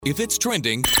If it's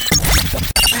trending,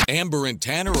 Amber and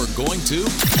Tanner are going to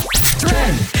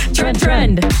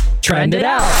Trend it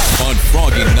out. on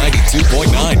Froggy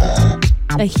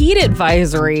 92.9. A heat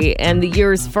advisory and the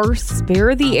year's first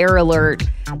Spare the Air alert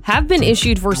have been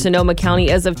issued for Sonoma County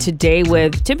as of today,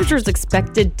 with temperatures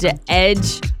expected to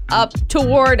edge up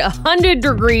toward 100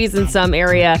 degrees in some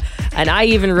area. And I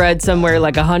even read somewhere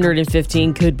like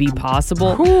 115 could be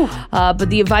possible. But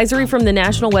the advisory from the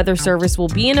National Weather Service will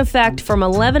be in effect from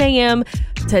 11 a.m.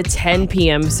 to 10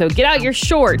 p.m. So get out your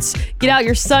shorts, get out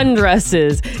your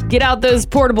sundresses, get out those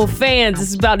portable fans. This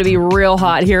is about to be real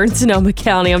hot here in Sonoma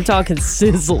County. I'm talking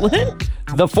sizzling.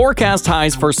 The forecast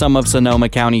highs for some of Sonoma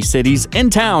County cities and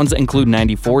towns include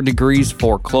 94 degrees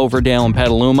for Cloverdale and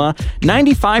Petaluma,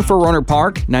 95 for Rohnert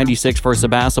Park, 96 for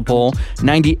Sebastopol,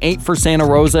 98 for Santa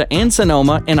Rosa and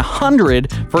Sonoma, and 100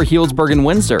 for Healdsburg and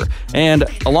Windsor. And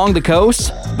along the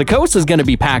coast is going to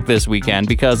be packed this weekend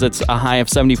because it's a high of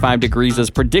 75 degrees as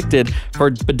predicted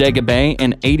for Bodega Bay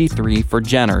and 83 for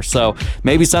Jenner. So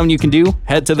maybe something you can do,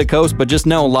 head to the coast, but just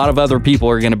know a lot of other people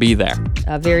are going to be there.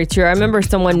 Very true. I remember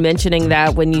someone mentioning that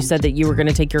when you said that you were going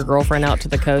to take your girlfriend out to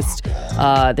the coast.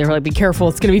 They were like, be careful,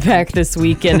 it's going to be packed this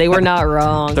weekend. They were not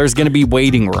wrong. There's going to be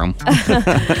waiting room.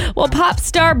 Well, pop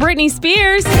star Britney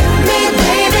Spears,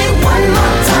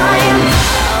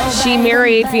 she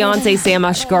married fiance Sam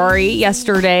Asghari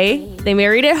yesterday. They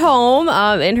married at home,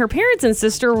 and her parents and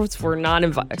sister were not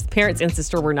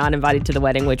invited to the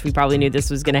wedding, which we probably knew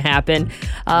this was going to happen.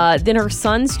 Then her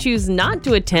sons choose not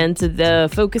to attend, so the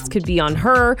focus could be on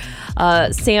her.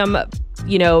 Sam,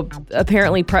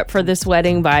 apparently prepped for this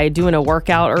wedding by doing a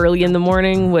workout early in the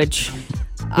morning, which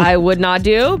I would not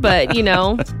do, but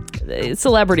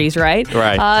celebrities, right?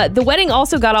 Right. The wedding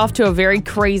also got off to a very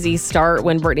crazy start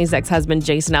when Britney's ex-husband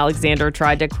Jason Alexander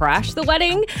tried to crash the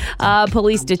wedding.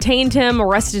 Police detained him,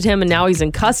 arrested him, and now he's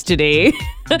in custody.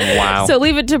 Wow. So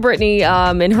leave it to Britney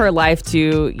in her life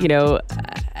to,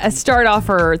 start off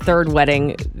her third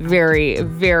wedding. Very,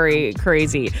 very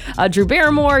crazy. Drew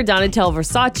Barrymore, Donatella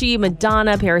Versace,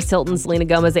 Madonna, Paris Hilton, Selena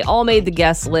Gomez, they all made the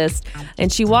guest list.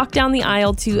 And she walked down the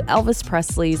aisle to Elvis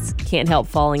Presley's Can't Help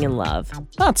Falling in Love.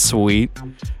 That's sweet.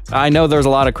 I know there's a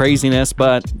lot of craziness,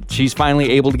 but she's finally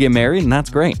able to get married, and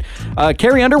that's great.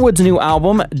 Carrie Underwood's new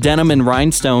album, Denim and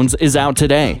Rhinestones, is out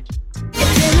today.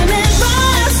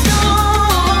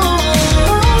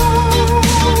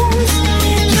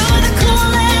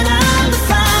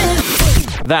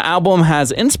 The album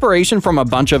has inspiration from a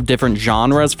bunch of different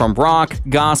genres, from rock,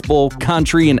 gospel,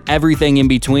 country, and everything in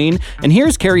between. And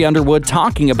here's Carrie Underwood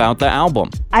talking about the album.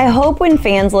 I hope when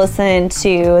fans listen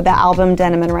to the album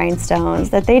Denim and Rhinestones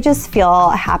that they just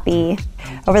feel happy.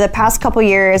 Over the past couple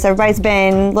years, everybody's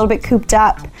been a little bit cooped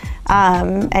up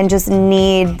and just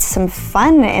need some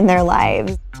fun in their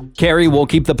lives. Carrie will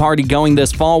keep the party going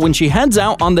this fall when she heads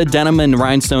out on the Denim and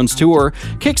Rhinestones tour.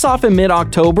 Kicks off in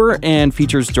mid-October and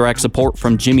features direct support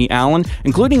from Jimmy Allen,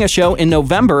 including a show in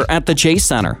November at the Chase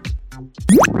Center.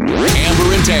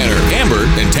 Amber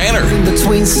and Tanner.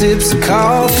 Between sips of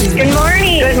coffee. Good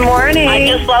morning. Good morning. I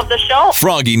just love the show.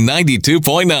 Froggy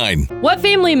 92.9. What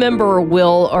family member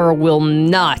will or will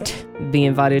not be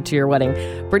invited to your wedding?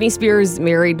 Britney Spears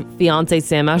married fiance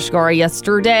Sam Asghari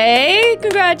yesterday.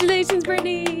 Congratulations,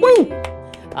 Britney. Woo!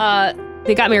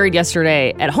 They got married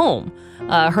yesterday at home.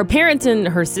 Her parents and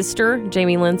her sister,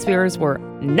 Jamie Lynn Spears, were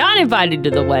not invited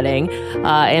to the wedding,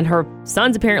 and her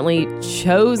sons apparently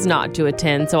chose not to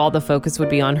attend, so all the focus would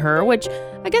be on her, which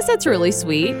I guess that's really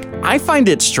sweet. I find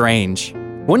it strange.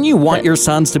 Wouldn't you want your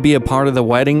sons to be a part of the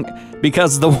wedding?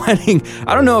 Because the wedding,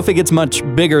 I don't know if it gets much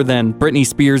bigger than Britney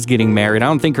Spears getting married. I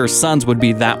don't think her sons would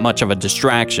be that much of a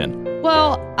distraction.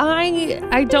 Well,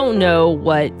 I don't know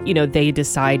what, they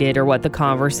decided or what the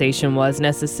conversation was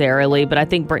necessarily, but I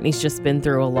think Britney's just been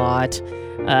through a lot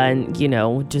and,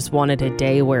 just wanted a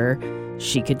day where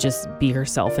she could just be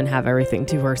herself and have everything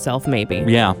to herself, maybe.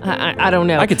 Yeah. I don't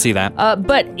know. I could see that.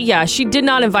 But yeah, she did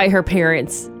not invite her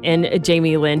parents and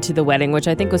Jamie Lynn to the wedding, which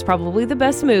I think was probably the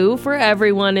best move for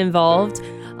everyone involved.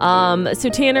 So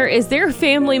Tanner, is there a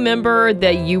family member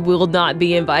that you will not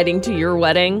be inviting to your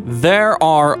wedding? There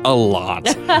are a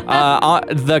lot.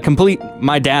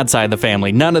 My dad's side of the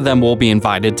family, none of them will be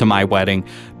invited to my wedding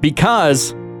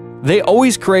because they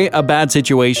always create a bad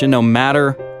situation no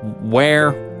matter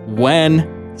where,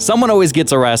 when. Someone always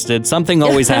gets arrested. Something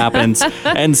always happens.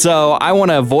 And so I want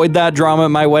to avoid that drama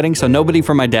at my wedding, so nobody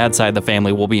from my dad's side of the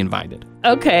family will be invited.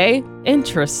 Okay,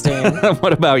 interesting.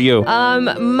 What about you?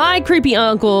 My creepy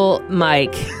uncle,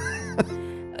 Mike.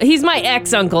 He's my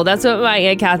ex-uncle. That's what my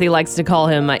Aunt Kathy likes to call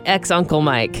him, my ex-uncle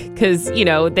Mike, because,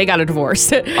 they got a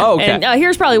divorce. Oh, okay. And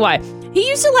here's probably why. He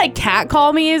used to like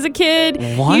catcall me as a kid.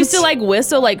 What? He used to like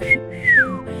whistle like,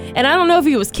 and I don't know if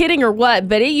he was kidding or what,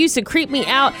 but it used to creep me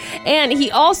out. And he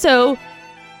also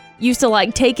used to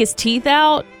like take his teeth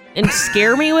out and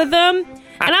scare me with them.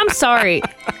 And I'm sorry.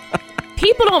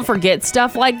 People don't forget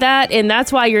stuff like that, and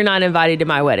that's why you're not invited to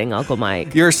my wedding, Uncle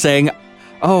Mike. You're saying,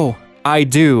 oh, I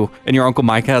do, and your Uncle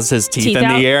Mike has his teeth in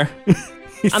out? the air.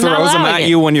 He I'm not throws them allowing at it.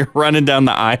 you when you're running down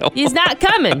the aisle. He's not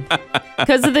coming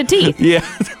because of the teeth. Yeah.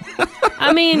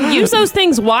 I mean, use those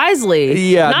things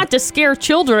wisely. Yeah. Not to scare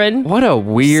children. What a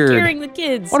weird. Scaring the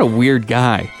kids. What a weird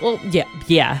guy. Well,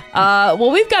 yeah. Well,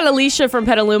 we've got Alicia from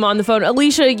Petaluma on the phone.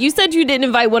 Alicia, you said you didn't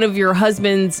invite one of your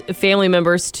husband's family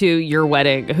members to your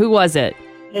wedding. Who was it?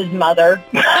 His mother.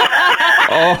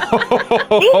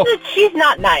 She's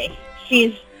not nice.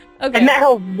 I met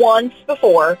her once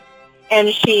before, and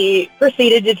she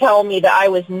proceeded to tell me that I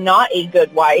was not a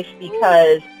good wife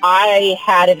because I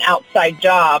had an outside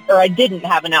job, or I didn't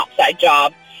have an outside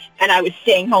job, and I was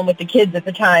staying home with the kids at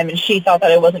the time, and she thought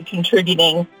that I wasn't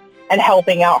contributing and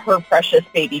helping out her precious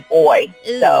baby boy.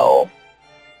 Ew. So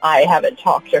I haven't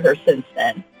talked to her since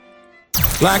then.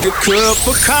 Like a cup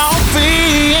of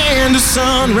coffee and a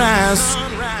sunrise.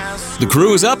 The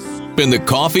crew is up and the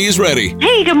coffee is ready.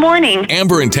 Hey, good morning.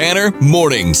 Amber and Tanner,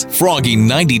 mornings. Froggy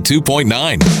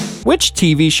 92.9. Which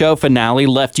TV show finale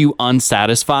left you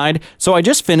unsatisfied? So I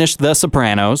just finished The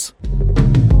Sopranos. I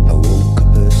woke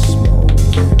up this morning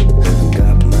and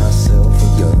got myself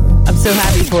a gun. I'm so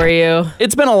happy for you.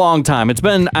 It's been a long time. It's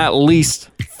been at least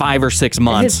 5 or 6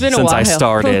 months It's been a since I while.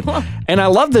 started. And I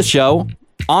love this show.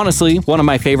 Honestly, one of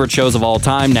my favorite shows of all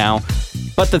time now.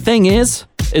 But the thing is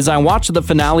I watched the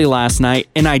finale last night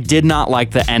and I did not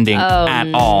like the ending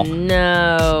at all.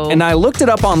 No. And I looked it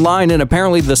up online, and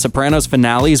apparently The Sopranos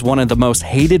finale is one of the most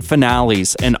hated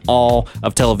finales in all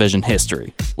of television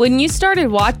history. When you started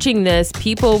watching this,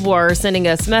 people were sending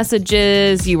us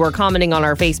messages. You were commenting on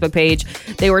our Facebook page.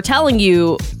 They were telling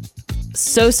you,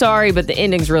 so sorry, but the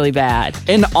ending's really bad.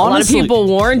 And honestly, a lot of people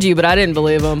warned you, but I didn't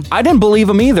believe them. I didn't believe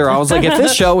him either. I was like, if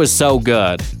this show is so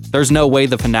good, there's no way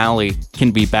the finale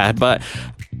can be bad. But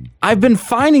I've been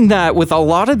finding that with a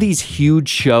lot of these huge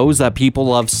shows that people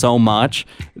love so much,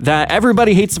 that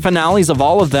everybody hates the finales of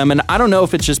all of them. And I don't know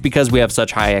if it's just because we have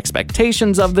such high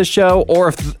expectations of the show, or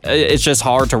if it's just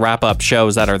hard to wrap up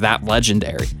shows that are that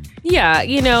legendary. Yeah,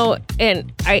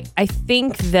 and I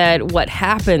think that what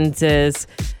happens is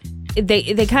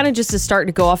they kind of just start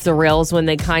to go off the rails when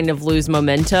they kind of lose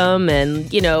momentum.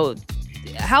 And,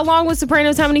 how long was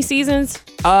Sopranos? How many seasons?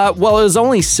 Well, it was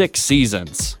only 6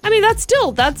 seasons. I mean, that's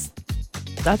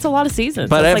a lot of seasons.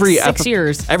 But that's every like 6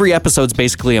 years. Every episode's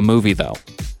basically a movie, though.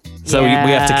 So we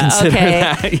have to consider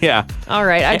that. Yeah. All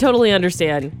right. I totally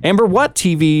understand. Amber, what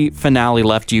TV finale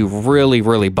left you really,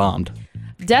 really bummed?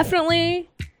 Definitely,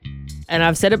 and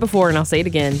I've said it before and I'll say it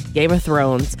again, Game of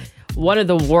Thrones. One of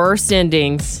the worst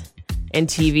endings in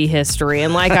TV history.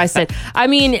 And like I said, I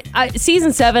mean,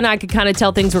 season 7, I could kind of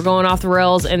tell things were going off the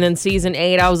rails. And then season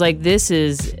 8, I was like, this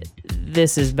is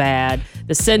bad.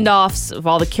 The send-offs of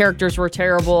all the characters were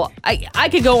terrible. I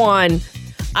could go on.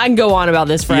 I can go on about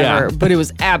this forever, but it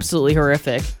was absolutely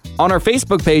horrific. On our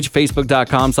Facebook page,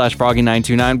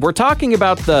 facebook.com/froggy929, we're talking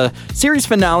about the series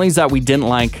finales that we didn't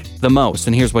like the most.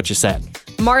 And here's what you said.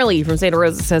 Marley from Santa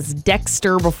Rosa says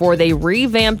Dexter before they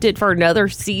revamped it for another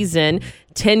season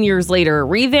 10 years later.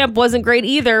 Revamp wasn't great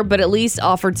either, but at least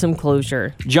offered some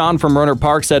closure. John from Roanoke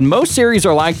Park said, most series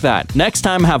are like that. Next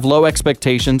time, have low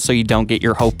expectations so you don't get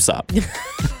your hopes up.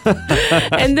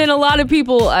 And then a lot of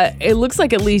people, it looks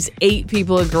like at least 8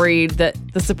 people agreed that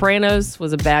The Sopranos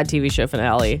was a bad TV show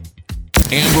finale.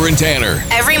 Amber and Tanner,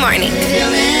 Every morning.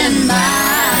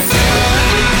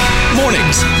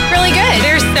 mornings. Really good.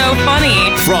 They're so funny.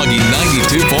 Froggy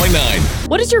 92.9.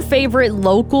 What is your favorite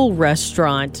local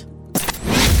restaurant?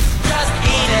 Just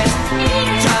eat it.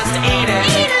 Just eat it.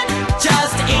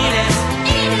 Just eat it.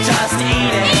 Just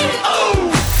eat it.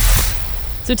 Oh!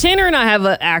 So Tanner and I have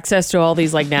access to all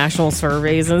these like national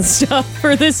surveys and stuff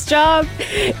for this job.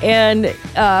 And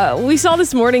we saw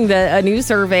this morning that a new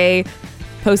survey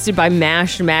posted by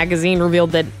MASH magazine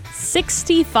revealed that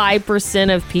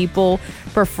 65% of people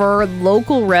prefer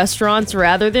local restaurants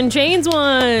rather than chain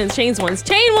ones.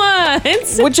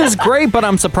 Which is great, but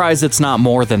I'm surprised it's not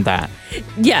more than that.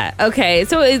 Yeah, okay.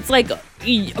 So it's like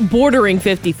bordering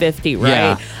 50-50,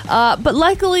 right? Yeah. But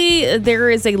luckily, there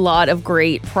is a lot of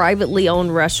great privately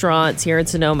owned restaurants here in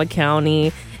Sonoma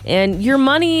County. And your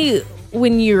money,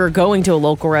 when you're going to a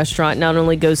local restaurant, not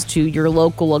only goes to your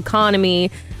local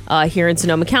economy, here in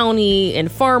Sonoma County,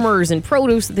 and farmers and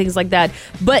produce and things like that.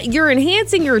 But you're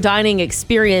enhancing your dining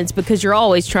experience because you're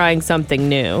always trying something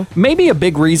new. Maybe a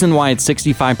big reason why it's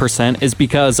 65% is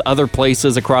because other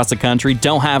places across the country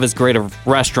don't have as great of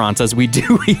restaurants as we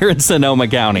do here in Sonoma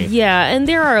County. Yeah, and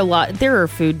there are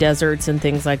food deserts and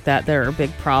things like that are a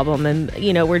big problem. And,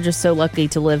 you know, we're just so lucky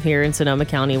to live here in Sonoma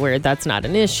County where that's not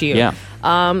an issue. Yeah.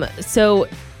 So,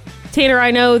 Tanner,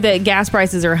 I know that gas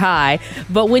prices are high,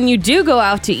 but when you do go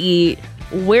out to eat,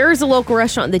 where's a local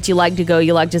restaurant that you like to go,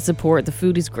 you like to support? The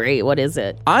food is great. What is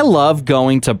it? I love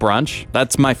going to brunch.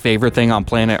 That's my favorite thing on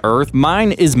planet Earth.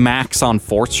 Mine is Max on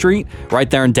 4th Street, right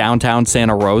there in downtown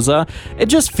Santa Rosa. It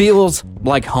just feels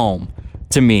like home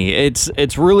to me.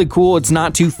 It's really cool. It's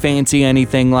not too fancy,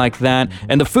 anything like that.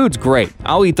 And the food's great.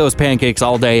 I'll eat those pancakes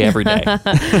all day, every day.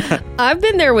 I've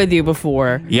been there with you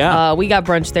before. Yeah. We got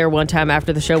brunch there one time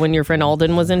after the show when your friend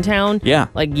Alden was in town. Yeah.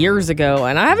 Like years ago.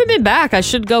 And I haven't been back. I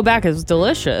should go back. It was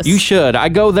delicious. You should. I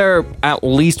go there at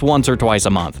least once or twice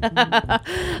a month.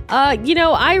 You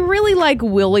know, I really like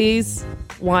Willie's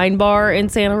Wine Bar in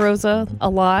Santa Rosa a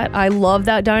lot. I love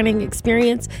that dining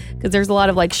experience because there's a lot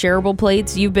of like shareable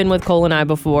plates. You've been with Cole and I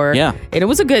before. Yeah. And it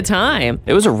was a good time.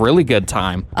 It was a really good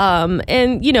time.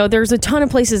 And you know, there's a ton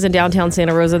of places in downtown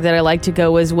Santa Rosa that I like to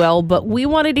go as well, but we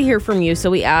wanted to hear from you.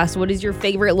 So we asked, what is your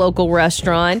favorite local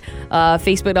restaurant?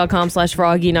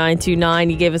 Facebook.com/Froggy929.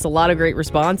 You gave us a lot of great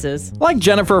responses. Like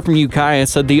Jennifer from Ukiah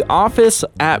said, the Office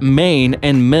at Main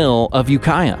and Mill of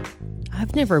Ukiah.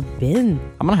 I've never been.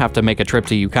 I'm going to have to make a trip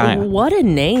to Ukiah. What a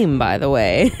name, by the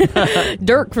way.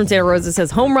 Dirk from Santa Rosa says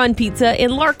Home Run Pizza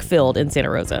in Larkfield in Santa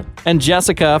Rosa. And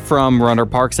Jessica from Runner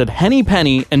Park said Henny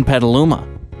Penny in Petaluma.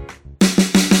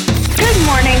 Good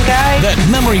morning, guys. That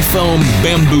memory foam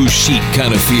bamboo sheet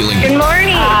kind of feeling. Good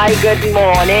morning. Hi, good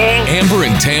morning. Amber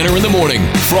and Tanner in the morning.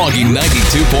 Froggy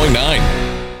 92.9.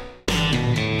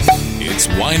 It's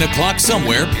wine o'clock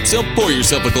somewhere, so pour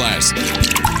yourself a glass.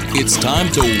 It's time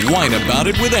to whine about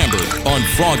it with Amber on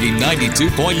Froggy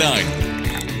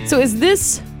 92.9. So is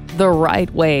this the right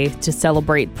way to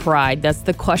celebrate Pride? That's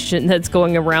the question that's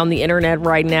going around the internet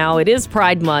right now. It is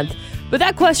Pride Month, but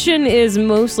that question is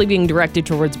mostly being directed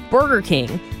towards Burger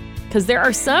King, because there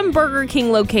are some Burger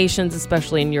King locations,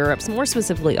 especially in Europe, more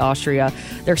specifically Austria,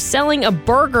 they're selling a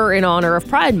burger in honor of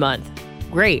Pride Month.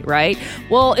 Great, right?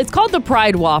 Well, it's called the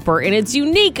Pride Whopper, and it's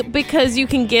unique because you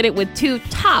can get it with 2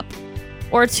 top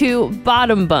or 2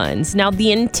 bottom buns. Now,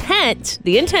 the intent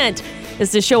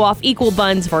is to show off equal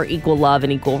buns for equal love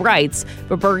and equal rights.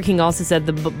 But Burger King also said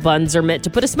the buns are meant to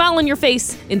put a smile on your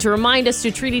face and to remind us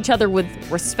to treat each other with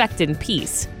respect and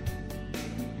peace.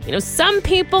 You know, some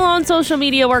people on social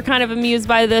media were kind of amused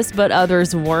by this, but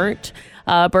others weren't.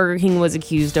 Burger King was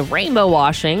accused of rainbow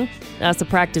washing. That's the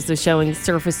practice of showing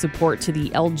surface support to the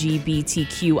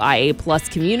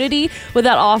LGBTQIA+ community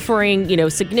without offering, you know,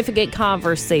 significant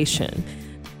conversation.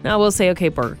 Now, I will say, okay,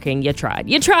 Burger King, you tried.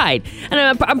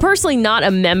 And I'm personally not a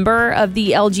member of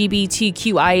the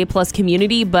LGBTQIA+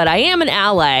 community, but I am an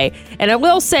ally. And I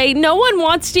will say, no one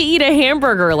wants to eat a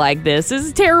hamburger like this. This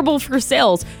is terrible for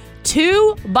sales.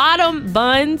 2 bottom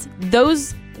buns,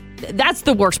 that's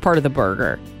the worst part of the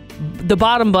burger. The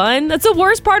bottom bun, that's the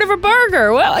worst part of a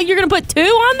burger. Well, you're going to put 2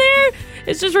 on there?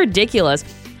 It's just ridiculous.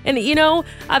 And, you know,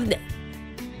 I've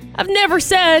never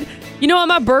said, you know what,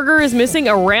 my burger is missing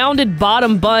a rounded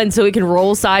bottom bun so it can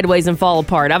roll sideways and fall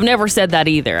apart. I've never said that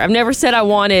either. I've never said I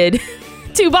wanted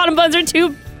 2 bottom buns or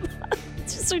 2.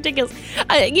 It's just ridiculous.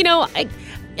 I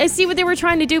see what they were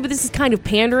trying to do, but this is kind of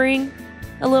pandering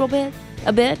a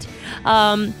bit.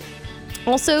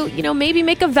 Also, you know, maybe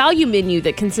make a value menu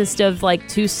that consists of like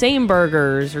 2 same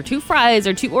burgers or 2 fries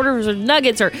or 2 orders of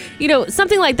nuggets or, you know,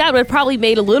 something like that would have probably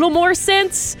made a little more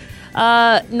sense.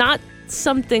 Not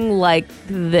something like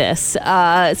this. So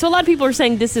a lot of people are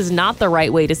saying this is not the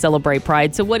right way to celebrate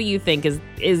Pride. So what do you think?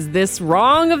 Is this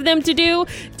wrong of them to do?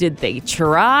 Did they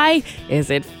try?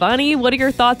 Is it funny? What are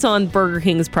your thoughts on Burger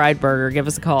King's Pride Burger? Give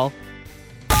us a call.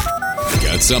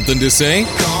 Got something to say?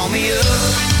 Call me up.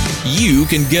 You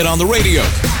can get on the radio.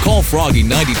 Call Froggy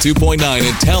 92.9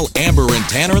 and tell Amber and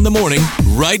Tanner in the morning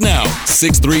right now.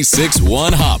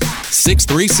 636-1HOP.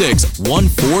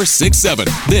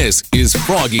 636-1467. This is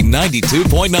Froggy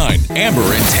 92.9. Amber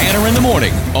and Tanner in the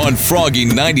morning on Froggy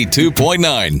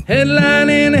 92.9. Headline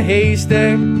in a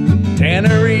haystack,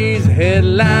 Tannery's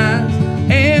headlines.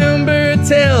 Amber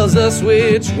tells us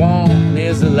which one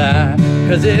is a lie.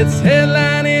 'cause it's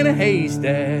headline in a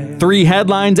haystack. 3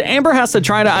 headlines. Amber has to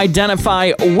try to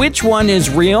identify which one is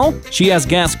real. She has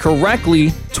guessed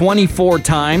correctly 24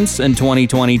 times in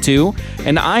 2022,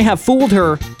 and I have fooled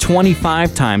her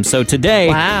 25 times. So today,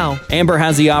 Wow. Amber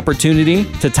has the opportunity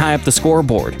to tie up the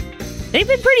scoreboard. They've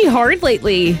been pretty hard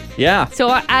lately. Yeah. So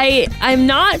I'm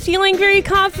not feeling very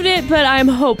confident, but I'm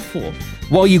hopeful.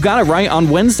 Well, you got it right on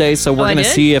Wednesday, so we're I going to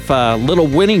did? see if a little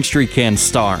winning streak can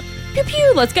start. Pew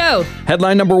pew, let's go.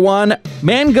 Headline number 1,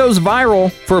 man goes viral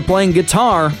for playing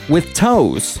guitar with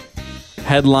toes.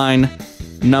 Headline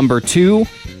number 2,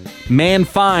 man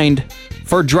fined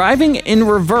for driving in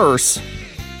reverse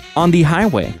on the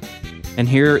highway. And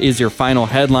here is your final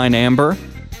headline, Amber.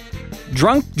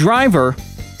 Drunk driver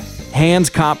hands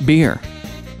cop beer.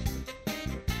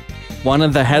 One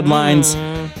of the headlines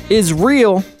is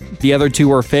real. The other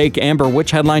 2 are fake. Amber,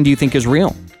 which headline do you think is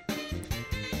real?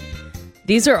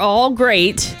 These are all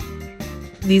great.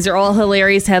 These are all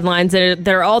hilarious headlines.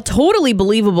 They're all totally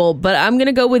believable, but I'm going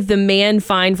to go with the man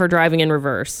fined for driving in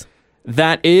reverse.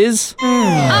 That is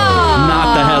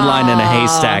not the headline in a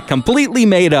haystack. Completely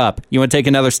made up. You want to take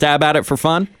another stab at it for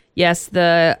fun? Yes,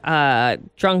 the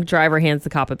drunk driver hands the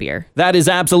cop a beer. That is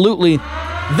absolutely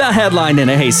the headline in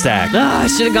a haystack. I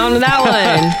should have gone with that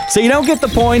one. So you don't get the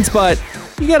points, but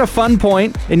you get a fun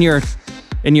point in your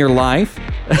life.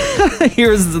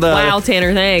 Here's the Wow,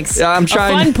 Tanner, thanks. I'm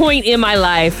trying. A fun point in my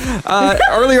life.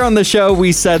 Earlier on the show,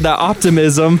 we said that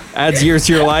optimism adds years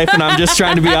to your life, and I'm just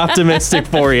trying to be optimistic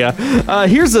for you.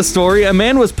 Here's the story. A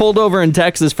man was pulled over in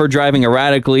Texas for driving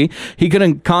erratically. He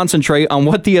couldn't concentrate on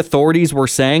what the authorities were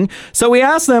saying, so he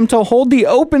asked them to hold the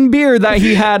open beer that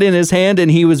he had in his hand,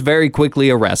 and he was very quickly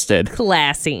arrested.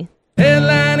 Classy.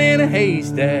 Headline in a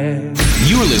haystack.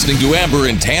 You're listening to Amber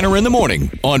and Tanner in the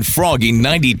morning on Froggy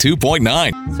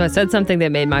 92.9. So I said something that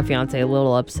made my fiance a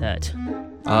little upset.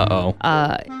 Uh-oh.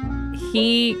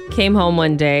 He came home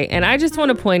one day, and I just want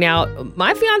to point out,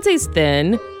 my fiance's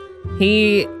thin.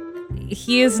 He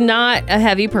is not a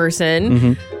heavy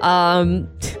person.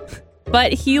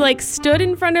 But he stood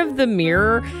in front of the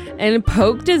mirror and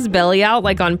poked his belly out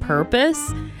on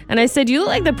purpose. And I said, "You look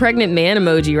like the pregnant man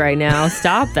emoji right now.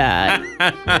 Stop that."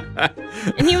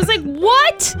 And he was like,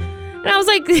 "What?" And I was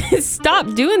like,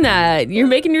 "Stop doing that. You're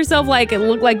making yourself it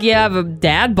look like you have a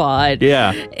dad bod."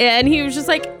 Yeah. And he was just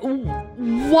like,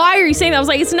 "Why are you saying that?" I was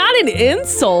like, "It's not an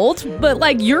insult,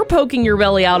 but you're poking your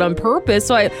belly out on purpose.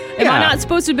 So am I not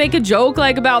supposed to make a joke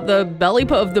about the belly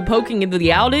of the poking into the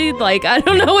outie? I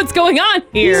don't know what's going on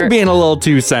here." He's being a little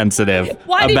too sensitive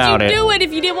Why about did you it. do it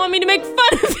if you didn't want me to make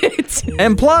fun of it?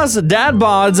 And plus, dad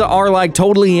bods are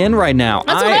totally in right now.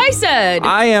 That's what I said.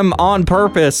 I am on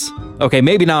purpose. Okay,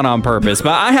 maybe not on purpose,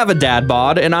 but I have a dad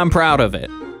bod and I'm proud of it.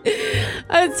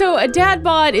 So a dad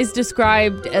bod is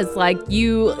described as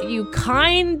you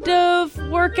kind of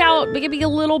work out maybe a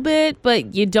little bit,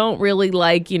 but you don't really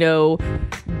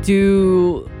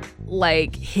do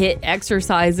hit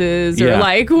exercises or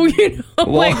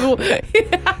Well,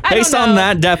 based on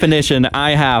that definition,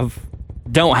 I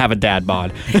don't have a dad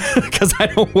bod because I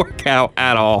don't work out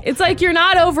at all. It's you're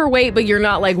not overweight, but you're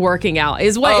not working out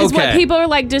is what people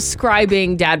are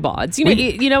describing dad bods.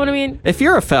 You know what I mean? If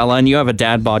you're a fella and you have a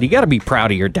dad bod, you got to be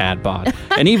proud of your dad bod.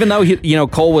 And even though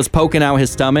Cole was poking out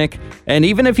his stomach, and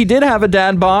even if he did have a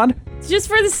dad bod, just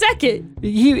for the second,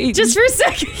 just for a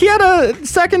second, he had a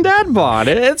second dad bod.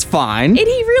 It's fine. And he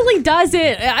really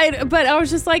doesn't. But I was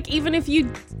just even if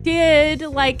you did,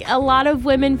 a lot of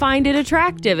women find it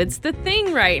attractive. It's the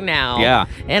thing right now. Yeah.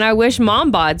 And I wish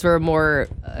mom bods were more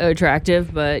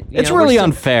attractive, but it's really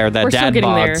unfair that dad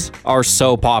bods are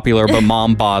so popular, but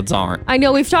mom bods aren't. I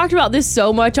know we've talked about this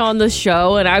so much on the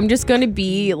show, and I'm just going to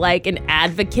be an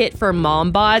advocate for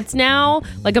mom bods now.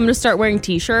 I'm going to start wearing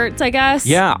t-shirts, I guess.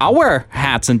 Yeah, I'll wear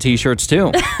hats and t-shirts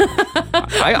too.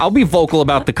 I'll be vocal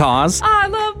about the cause. I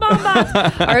love mom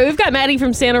bods. All right, we've got Maddie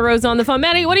from Santa Rosa on the phone.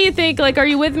 Maddie, what do you think? Are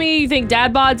you with me? You think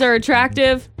dad bods are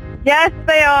attractive? Yes,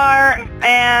 they are.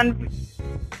 And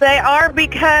they are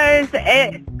because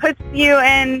it puts you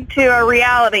into a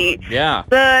reality. Yeah.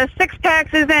 The six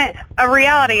packs isn't a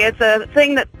reality. It's a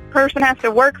thing that person has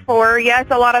to work for. Yes,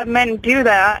 a lot of men do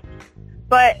that.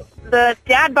 But the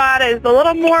dad bod is a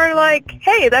little more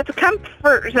hey, that's a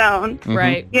comfort zone. Mm-hmm.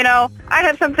 Right. I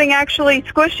have something actually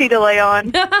squishy to lay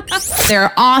on.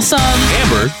 They're awesome.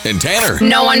 Amber and Tanner.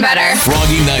 No one better.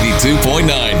 Froggy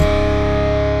 92.9.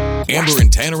 Amber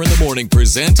and Tanner in the morning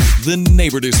present The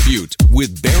Neighbor Dispute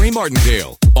with Barry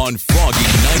Martindale on Froggy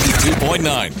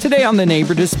 92.9. Today on The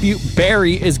Neighbor Dispute,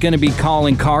 Barry is going to be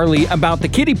calling Carly about the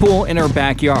kiddie pool in her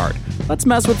backyard. Let's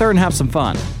mess with her and have some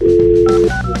fun.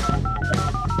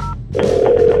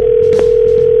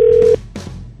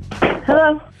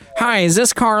 Hello? Hi, is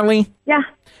this Carly? Yeah.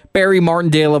 Barry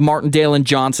Martindale of Martindale and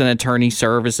Johnson Attorney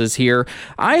Services here.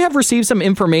 I have received some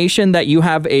information that you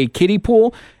have a kiddie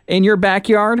pool in your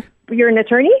backyard. You're an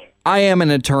attorney? I am an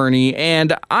attorney,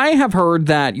 and I have heard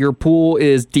that your pool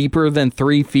is deeper than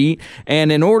 3 feet,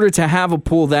 and in order to have a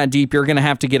pool that deep, you're going to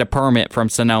have to get a permit from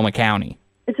Sonoma County.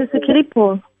 It's just a kiddie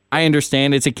pool. I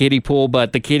understand it's a kiddie pool,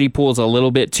 but the kiddie pool is a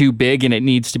little bit too big, and it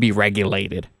needs to be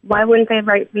regulated. Why wouldn't they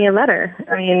write me a letter?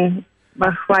 I mean,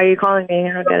 why are you calling me?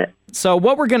 I don't get it. So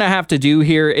what we're going to have to do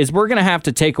here is we're going to have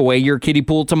to take away your kiddie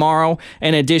pool tomorrow,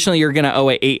 and additionally, you're going to owe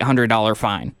an $800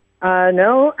 fine.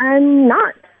 No, I'm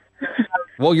not.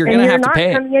 Well, you're going to have to pay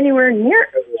it. You're not coming anywhere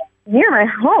near my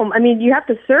home. I mean, you have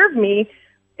to serve me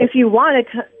if you want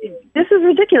to. This is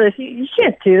ridiculous. You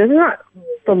can't do this. It's not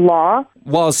the law.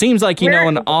 Well, it seems like you know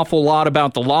an awful lot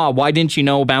about the law. Why didn't you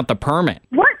know about the permit?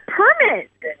 What permit?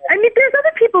 I mean, there's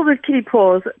other people with kiddie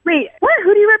pools. Wait, what?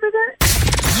 Who do you represent?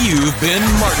 You've been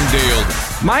Martindale.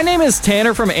 My name is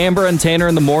Tanner from Amber and Tanner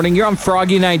in the Morning. You're on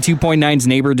Froggy 92.9's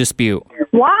Neighbor Dispute.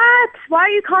 What? Why are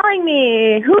you calling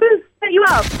me? Who set you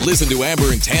up? Listen to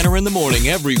Amber and Tanner in the Morning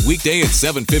every weekday at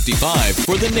 7:55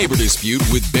 for the Neighbor Dispute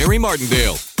with Barry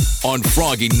Martindale on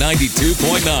Froggy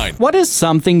 92.9. What is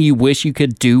something you wish you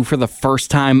could do for the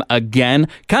first time again?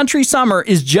 Country Summer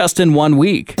is just in 1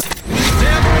 week.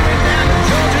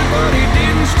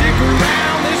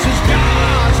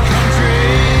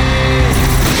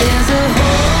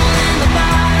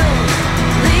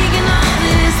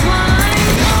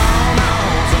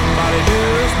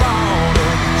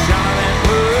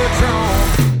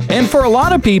 And for a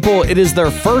lot of people, it is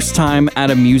their first time at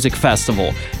a music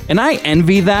festival. And I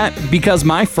envy that because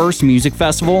my first music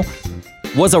festival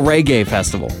was a reggae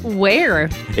festival. Where?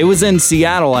 It was in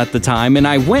Seattle at the time, and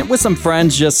I went with some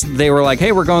friends. They were like,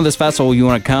 hey, we're going to this festival. You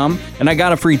want to come? And I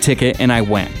got a free ticket, and I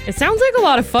went. It sounds like a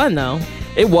lot of fun, though.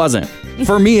 It wasn't.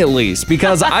 For me, at least,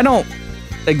 because I don't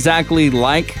exactly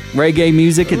like reggae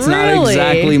music. It's not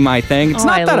exactly my thing. It's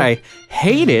not that I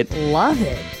hate it. Love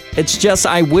it. It's just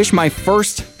I wish my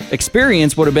first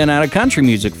experience would have been at a country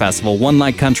music festival, one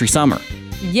like Country Summer.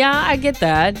 Yeah, I get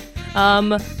that.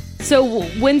 So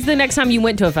when's the next time you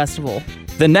went to a festival?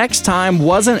 The next time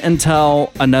wasn't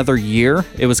until another year.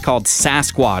 It was called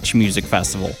Sasquatch Music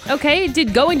Festival. Okay,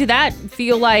 did going to that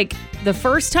feel like the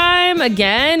first time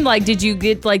again? Like, did you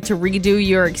get to redo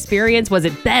your experience? Was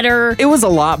it better? It was a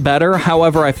lot better.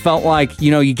 However, I felt like,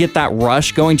 you get that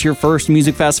rush going to your first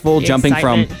music festival, jumping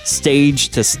from stage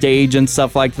to stage and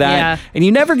stuff like that. Yeah. And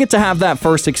you never get to have that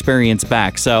first experience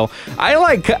back. So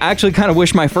I actually kind of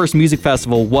wish my first music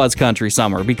festival was Country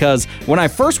Summer, because when I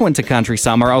first went to Country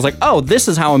Summer, I was like, oh, this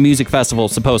is how a music festival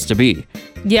is supposed to be.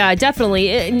 Yeah, definitely.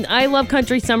 And I love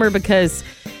Country Summer because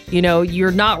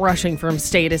you're not rushing from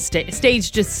stage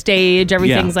to stage.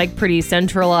 Everything's pretty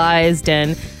centralized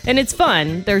and it's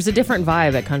fun. There's a different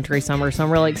vibe at Country Summer, so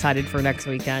I'm really excited for next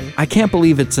weekend. I can't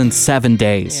believe it's in 7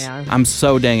 days. Yeah. I'm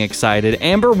so dang excited.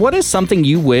 Amber, what is something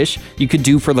you wish you could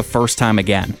do for the first time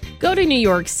again? Go to New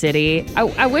York City.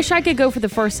 I wish I could go for the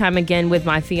first time again with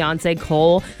my fiance,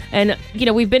 Cole. And,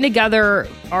 we've been together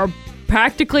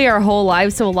practically our whole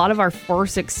lives, so a lot of our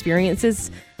first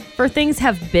experiences for things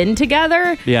have been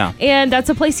together. Yeah. And that's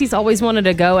a place he's always wanted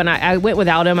to go. And I went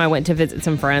without him. I went to visit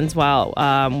some friends while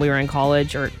we were in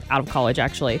college, or out of college,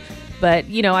 actually. But,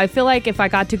 I feel like if I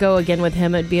got to go again with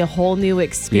him, it'd be a whole new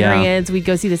experience. Yeah. We'd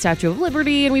go see the Statue of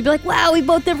Liberty, and we'd be like, wow, we've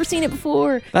both never seen it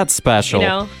before. That's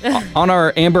special. On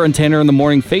our Amber and Tanner in the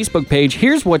Morning Facebook page,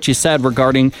 here's what you said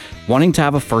regarding wanting to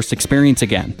have a first experience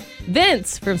again.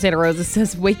 Vince from Santa Rosa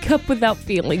says, wake up without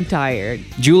feeling tired.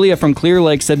 Julia from Clear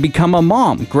Lake said, become a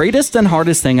mom. Greatest and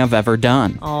hardest thing I've ever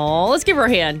done. Oh, let's give her a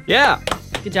hand. Yeah.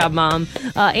 Good job, Mom.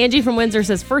 Angie from Windsor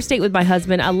says, first date with my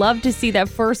husband. I love to see that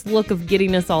first look of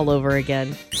giddiness all over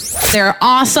again. They're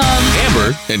awesome.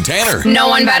 Amber and Tanner. No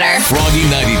one better. Froggy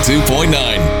 92.9.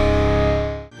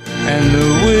 And the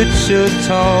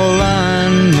Wichita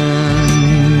lineman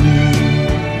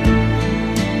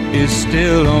is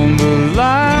still on the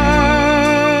line.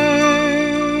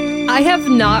 I have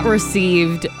not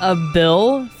received a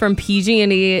bill from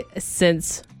PG&E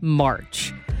since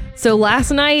March. So last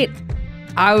night,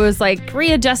 I was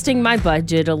readjusting my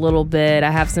budget a little bit.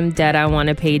 I have some debt I want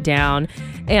to pay down.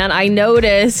 And I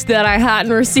noticed that I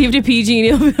hadn't received a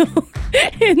PG&E bill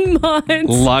in months.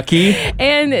 Lucky.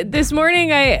 And this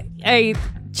morning, I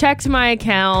checked my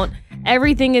account.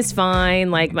 Everything is fine.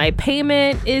 My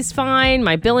payment is fine.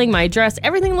 My billing, my address,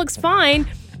 everything looks fine.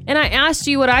 And I asked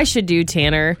you what I should do,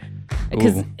 Tanner.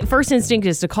 Because first instinct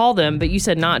is to call them, but you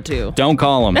said not to. Don't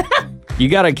call them. You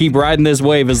got to keep riding this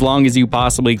wave as long as you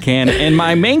possibly can. And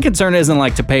my main concern isn't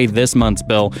like to pay this month's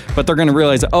bill, but they're going to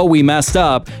realize, oh, we messed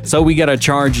up, so we got to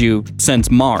charge you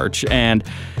since March. And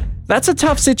that's a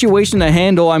tough situation to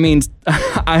handle. I mean,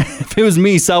 if it was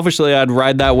me, selfishly, I'd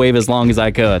ride that wave as long as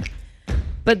I could.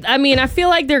 But, I mean, I feel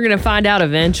like they're going to find out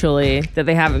eventually that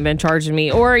they haven't been charging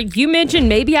me. Or you mentioned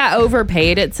maybe I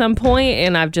overpaid at some point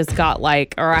and I've just got I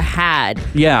had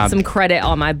some credit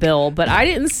on my bill, but I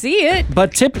didn't see it.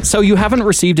 But so you haven't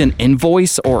received an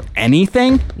invoice or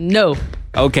anything? No.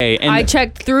 Okay. And I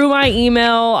checked through my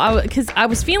email because I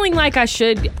was feeling like I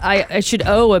should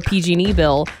owe a PG&E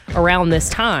bill around this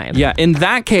time. Yeah, in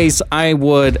that case, I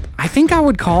think I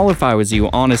would call if I was you,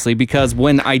 honestly, because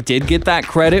when I did get that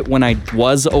credit, when I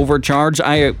was overcharged,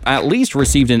 I at least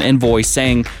received an invoice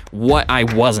saying what I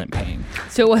wasn't paying.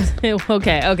 So,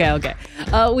 okay.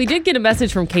 We did get a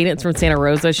message from Cadence from Santa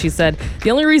Rosa. She said,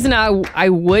 the only reason I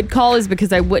would call is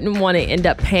because I wouldn't want to end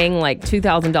up paying like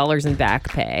 $2,000 in back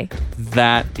pay.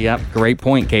 Great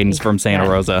point, Cadence from Santa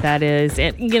Rosa. That is.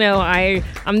 And,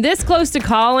 I'm this close to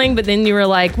calling, but then you were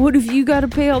like, what if you got to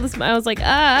pay all this money? I was like,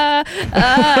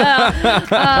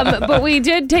 but we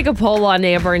did take a poll on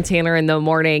Amber and Tanner in the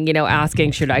morning,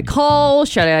 asking, should I call?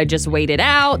 Should I just wait it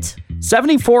out?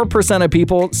 74% of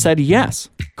people said yes.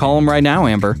 Call them right now,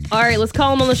 Amber. All right, let's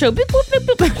call them on the show. Boop, boop,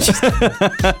 boop,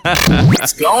 boop.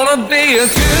 It's gonna be a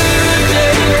good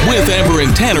day. With Amber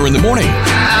and Tanner in the morning.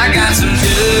 I got some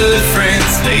good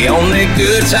friends. The only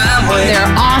good time when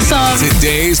They're awesome.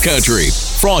 Today's Country.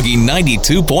 Froggy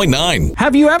 92.9.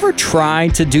 Have you ever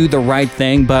tried to do the right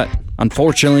thing, but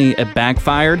unfortunately it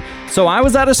backfired? So I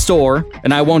was at a store,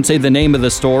 and I won't say the name of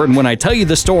the store, and when I tell you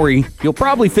the story, you'll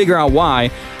probably figure out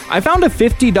why. I found a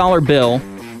 $50 bill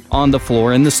on the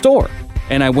floor in the store,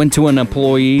 and I went to an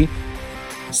employee,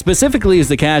 specifically as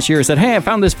the cashier, said, hey, I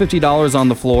found this $50 on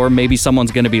the floor. Maybe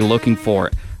someone's going to be looking for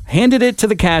it. Handed it to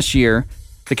the cashier.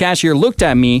 The cashier looked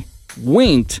at me,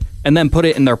 winked, and then put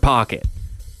it in their pocket.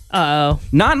 Uh-oh.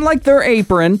 Not in like their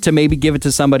apron to maybe give it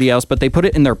to somebody else, but they put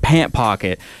it in their pant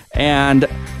pocket. And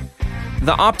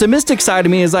the optimistic side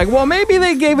of me is like, well, maybe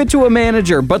they gave it to a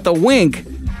manager, but the wink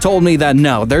told me that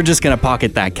no, they're just going to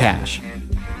pocket that cash.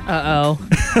 Uh-oh.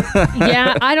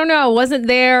 Yeah, I don't know. I wasn't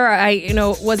there. I,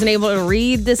 wasn't able to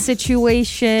read the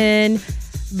situation.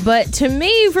 But to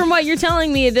me, from what you're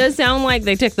telling me, it does sound like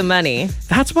they took the money.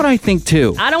 That's what I think,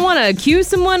 too. I don't want to accuse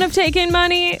someone of taking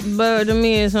money, but to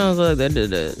me, it sounds like they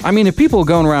did it. I mean, if people are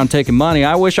going around taking money,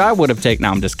 I wish I would have taken...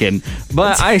 No, I'm just kidding.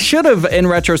 But I should have, in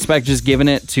retrospect, just given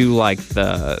it to, like,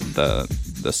 the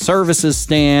services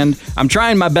stand. I'm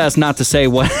trying my best not to say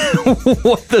what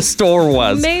the store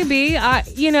was. Maybe. I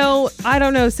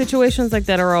don't know. Situations like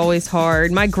that are always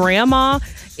hard. My grandma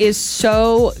is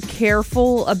so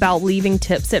careful about leaving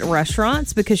tips at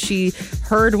restaurants because she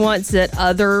heard once that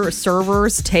other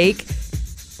servers take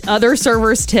other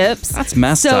servers' tips. That's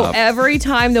messed up. So every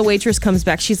time the waitress comes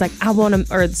back, she's like,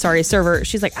 server,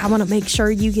 she's like, I want to make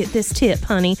sure you get this tip,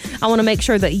 honey. I want to make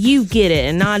sure that you get it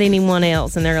and not anyone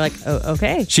else. And they're like, oh,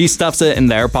 okay. She stuffs it in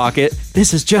their pocket.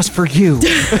 This is just for you.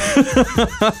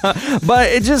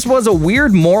 But it just was a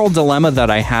weird moral dilemma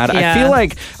that I had. Yeah. I feel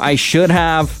like I should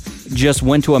have just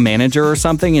went to a manager or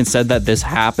something and said that this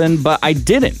happened, but I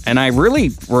didn't, and I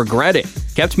really regret it.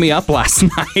 Kept me up last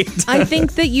night. I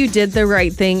think that you did the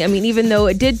right thing. I mean, even though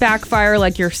it did backfire,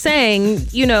 like you're saying,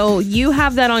 you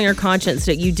have that on your conscience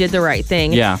that you did the right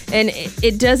thing. Yeah. And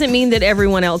it doesn't mean that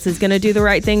everyone else is going to do the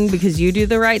right thing because you do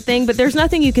the right thing, but there's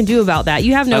nothing you can do about that.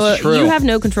 You have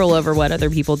no control over what other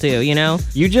people do,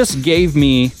 You just gave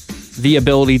me the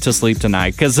ability to sleep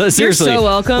tonight, because seriously, you're so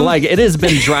welcome. Like, it has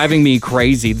been driving me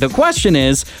crazy. The question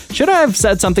is, should I have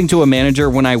said something to a manager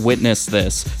when I witnessed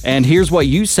this? And here's what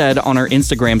you said on our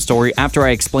Instagram story after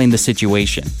I explained the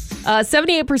situation.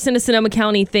 78% of Sonoma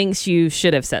County thinks you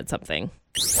should have said something.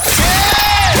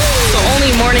 The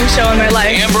only morning show in my life.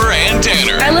 Amber and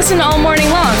Tanner. I listen all morning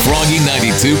long. Froggy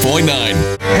 92.9.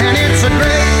 And it's a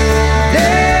great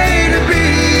day to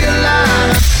be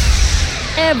alive.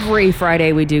 Every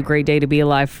Friday we do Great Day to Be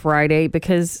Alive Friday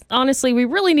because honestly, we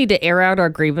really need to air out our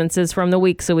grievances from the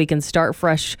week so we can start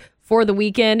fresh for the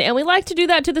weekend. And we like to do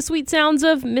that to the sweet sounds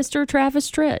of Mr.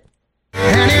 Travis Tritt.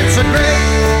 And it's a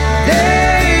great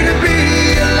day to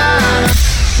be alive.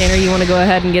 Tanner, you want to go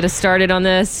ahead and get us started on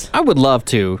this? I would love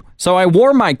to. So I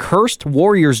wore my Cursed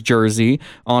Warriors jersey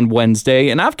on Wednesday,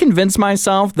 and I've convinced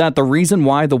myself that the reason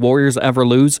why the Warriors ever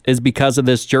lose is because of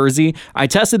this jersey. I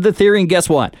tested the theory, and guess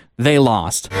what? They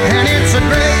lost. And it's a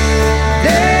great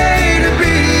day to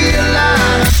be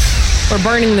alive. We're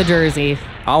burning the jersey.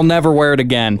 I'll never wear it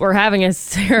again. We're having a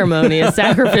ceremony, a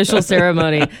sacrificial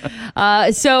ceremony.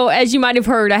 So, as you might have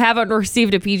heard, I haven't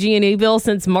received a PG&E bill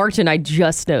since March, and I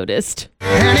just noticed.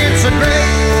 And it's a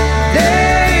great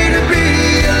day to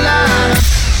be alive.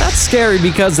 That's scary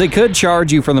because they could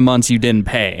charge you for the months you didn't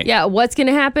pay. Yeah, what's going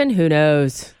to happen? Who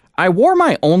knows? I wore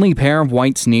my only pair of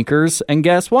white sneakers, and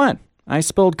guess what? I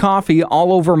spilled coffee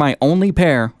all over my only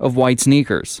pair of white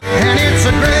sneakers. And it's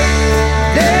a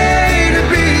great day to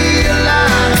be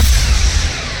alive.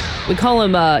 We call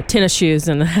them tennis shoes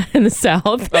in the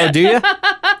South. Oh, do you?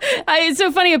 It's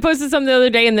so funny. I posted something the other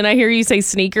day, and then I hear you say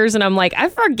sneakers, and I'm like, I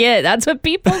forget. That's what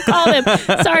people call them.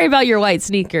 Sorry about your white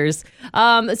sneakers.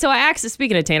 So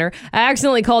speaking of Tanner, I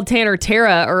accidentally called Tanner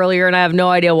Tara earlier, and I have no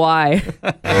idea why.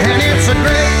 And it's a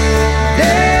great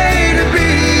day to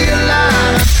be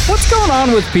alive. What's going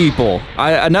on with people?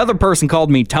 Another person called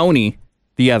me Tony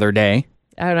the other day.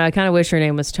 I don't know. I kind of wish her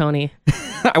name was Tony.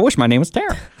 I wish my name was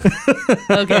Tara.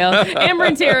 Okay, Amber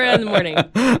and Tara in the morning.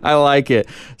 I like it.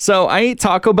 So I ate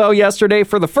Taco Bell yesterday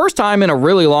for the first time in a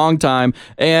really long time,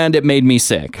 and it made me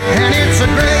sick. And it's a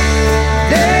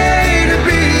great day to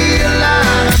be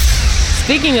alive.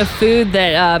 Speaking of food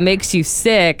that makes you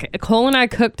sick, Cole and I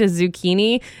cooked a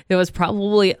zucchini that was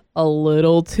probably a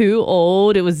little too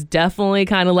old. It was definitely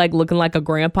kind of like looking like a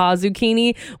grandpa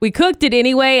zucchini. We cooked it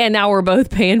anyway, and now we're both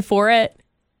paying for it.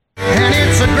 And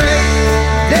it's a great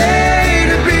day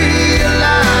to be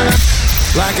alive.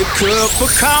 Like a cup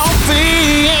of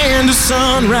coffee and a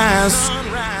sunrise.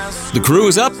 The crew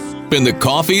is up and the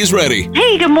coffee is ready.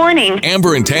 Hey, good morning.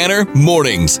 Amber and Tanner,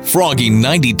 mornings, Froggy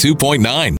 92.9.